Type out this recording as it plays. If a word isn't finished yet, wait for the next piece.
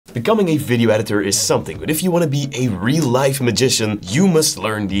Becoming a video editor is something, but if you want to be a real-life magician, you must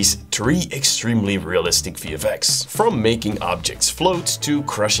learn these 3 extremely realistic VFX. From making objects float, to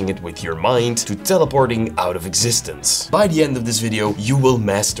crushing it with your mind, to teleporting out of existence. By the end of this video, you will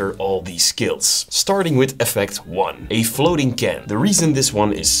master all these skills. Starting with effect 1, a floating can. The reason this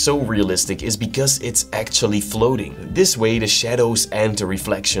one is so realistic is because it's actually floating. This way the shadows and the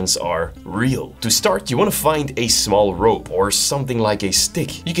reflections are real. To start, you want to find a small rope or something like a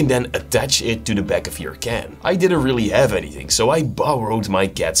stick. You can then attach it to the back of your can. I didn't really have anything, so I borrowed my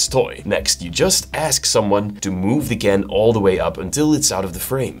cat's toy. Next, you just ask someone to move the can all the way up until it's out of the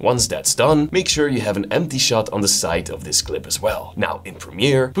frame. Once that's done, make sure you have an empty shot on the side of this clip as well. Now in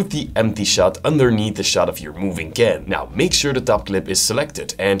Premiere, put the empty shot underneath the shot of your moving can. Now make sure the top clip is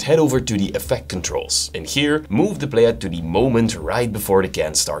selected and head over to the effect controls. And here, move the playhead to the moment right before the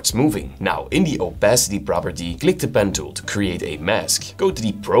can starts moving. Now in the opacity property, click the pen tool to create a mask. Go to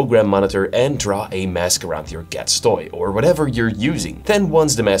the program monitor and draw a mask around your cat's toy or whatever you're using. Then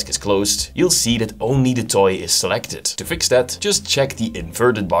once the mask is closed, you'll see that only the toy is selected. To fix that, just check the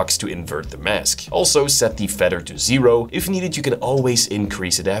inverted box to invert the mask. Also set the feather to 0. If needed, you can always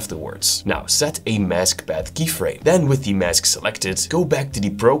increase it afterwards. Now set a mask path keyframe. Then with the mask selected, go back to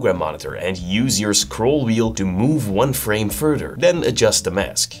the program monitor and use your scroll wheel to move 1 frame further. Then adjust the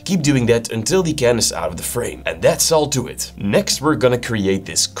mask. Keep doing that until the can is out of the frame. And that's all to it. Next, we're gonna create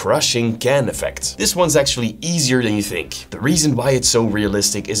this crushing can effect. This one's actually easier than you think. The reason why it's so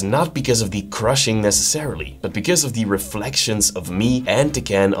realistic is not because of the crushing necessarily, but because of the reflections of me and the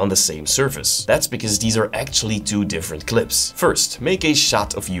can on the same surface. That's because these are actually 2 different clips. First, make a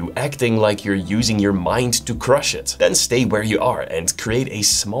shot of you acting like you're using your mind to crush it. Then stay where you are and create a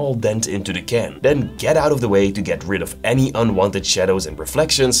small dent into the can. Then get out of the way to get rid of any unwanted shadows and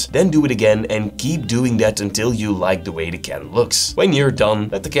reflections. Then do it again and keep doing that until you like the way the can looks. When you're done,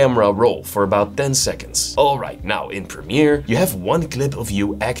 let the camera roll for about 10 seconds. Alright, now in Premiere, you have 1 clip of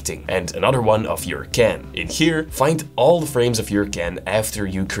you acting and another one of your can. In here, find all the frames of your can after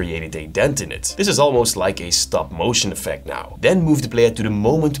you created a dent in it. This is almost like a stop motion effect now. Then move the playhead to the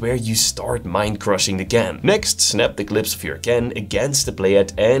moment where you start mind crushing the can. Next, snap the clips of your can against the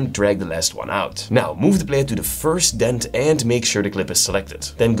playhead and drag the last one out. Now move the playhead to the first dent and make sure the clip is selected.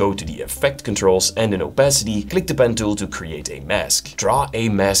 Then go to the effect controls and in opacity, click the pen tool to create a mask. Draw a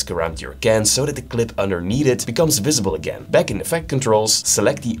mask around your can so that the clip underneath it becomes visible again. Back in effect controls,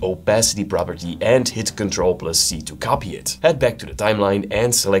 select the opacity property and hit Ctrl+C to copy it. Head back to the timeline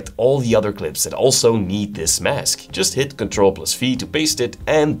and select all the other clips that also need this mask. Just hit Ctrl+V to paste it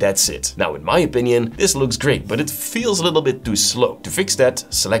and that's it. Now in my opinion, this looks great, but it feels a little bit too slow. To fix that,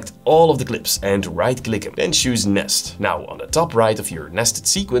 select all of the clips and right click them. Then choose Nest. Now on the top right of your nested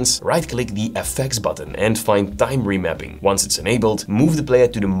sequence, right click the FX button and find time remapping. Once it's enabled, move the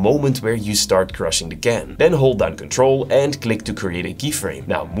playhead to the moment where you start crushing the can. Then hold down Ctrl and click to create a keyframe.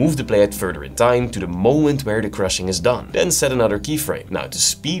 Now move the playhead further in time to the moment where the crushing is done. Then set another keyframe. Now to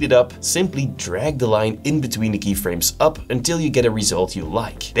speed it up, simply drag the line in between the keyframes up until you get a result you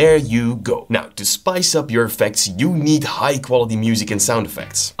like. There you go. Now to spice up your effects, you need high quality music and sound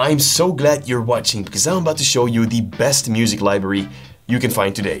effects. I'm so glad you're watching because I'm about to show you the best music library you can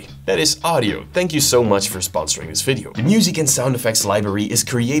find today. That is Audio. Thank you so much for sponsoring this video. The music and sound effects library is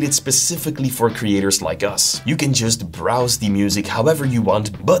created specifically for creators like us. You can just browse the music however you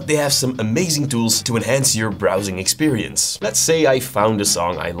want, but they have some amazing tools to enhance your browsing experience. Let's say I found a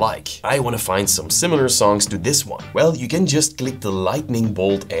song I like. I want to find some similar songs to this one. Well, you can just click the lightning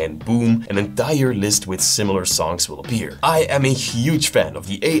bolt and boom, an entire list with similar songs will appear. I am a huge fan of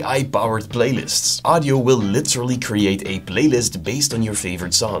the AI-powered playlists. Audio will literally create a playlist based on your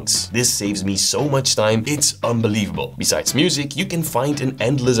favorite songs. This saves me so much time, it's unbelievable. Besides music, you can find an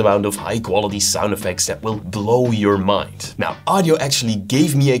endless amount of high quality sound effects that will blow your mind. Now, Audio actually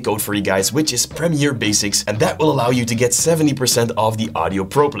gave me a code for you guys, which is Premiere Basics, and that will allow you to get 70% off the Audio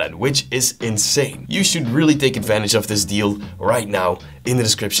Pro plan, which is insane. You should really take advantage of this deal right now in the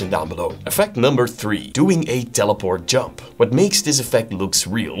description down below. Effect number 3, doing a teleport jump. What makes this effect looks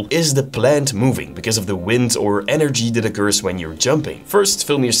real is the plant moving because of the wind or energy that occurs when you're jumping. First,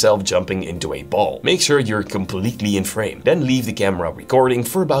 film yourself jumping into a ball. Make sure you're completely in frame. Then leave the camera recording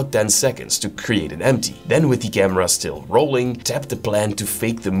for about 10 seconds to create an empty. Then with the camera still rolling, tap the plant to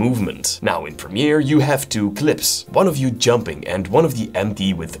fake the movement. Now in Premiere, you have 2 clips. One of you jumping and one of the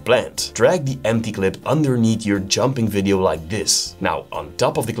empty with the plant. Drag the empty clip underneath your jumping video like this. Now on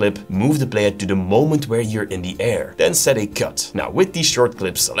top of the clip, move the playhead to the moment where you're in the air, then set a cut. Now with these short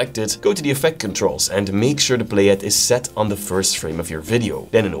clips selected, go to the effect controls and make sure the playhead is set on the first frame of your video.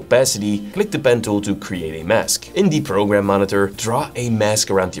 Then in opacity, click the pen tool to create a mask. In the program monitor, draw a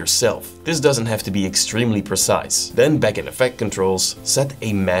mask around yourself. This doesn't have to be extremely precise. Then back in effect controls, set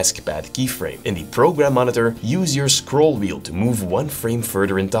a mask pad keyframe. In the program monitor, use your scroll wheel to move one frame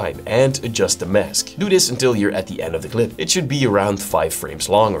further in time and adjust the mask. Do this until you're at the end of the clip. It should be around 5 frames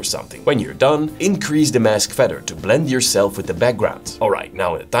long or something. When you're done, increase the mask feather to blend yourself with the background. Alright,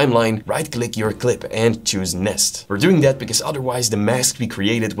 now in the timeline, right-click your clip and choose Nest. We're doing that because otherwise the mask we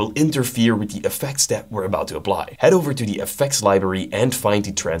created will interfere with the effects that we're about to apply. Head over to the effects library and find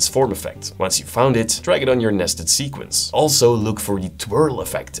the transform effect. Once you found it, drag it on your nested sequence. Also look for the twirl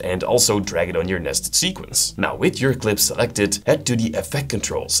effect and also drag it on your nested sequence. Now with your clip selected, head to the effect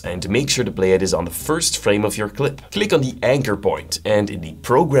controls and make sure the playhead is on the first frame of your clip. Click on the anchor point and in the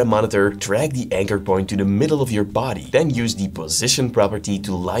program monitor, drag the anchor point to the middle of your body. Then use the position property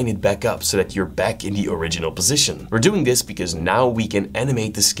to line it back up so that you're back in the original position. We're doing this because now we can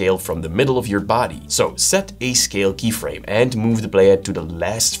animate the scale from the middle of your body. So set a scale keyframe and move the playhead to the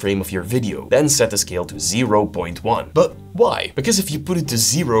last frame of your video. Then set the scale to 0.1. But why? Because if you put it to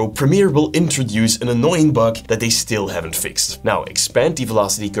 0, Premiere will introduce an annoying bug that they still haven't fixed. Now expand the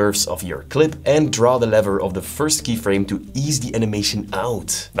velocity curves of your clip and draw the lever of the first keyframe to ease the animation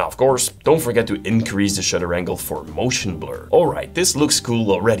out. Now of course, don't forget to increase the shutter angle for motion blur. Alright, this looks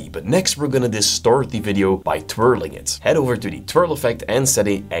cool already, but next we're gonna distort the video by twirling it. Head over to the twirl effect and set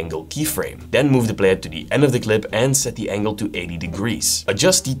a angle keyframe. Then move the playhead to the end of the clip and set the angle to 80 degrees.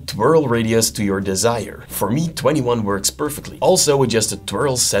 Adjust the twirl radius to your desire. For me, 21 works perfectly. Also adjust the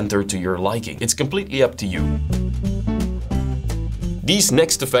twirl center to your liking. It's completely up to you. These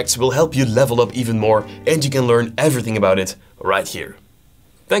next effects will help you level up even more and you can learn everything about it right here.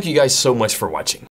 Thank you guys so much for watching.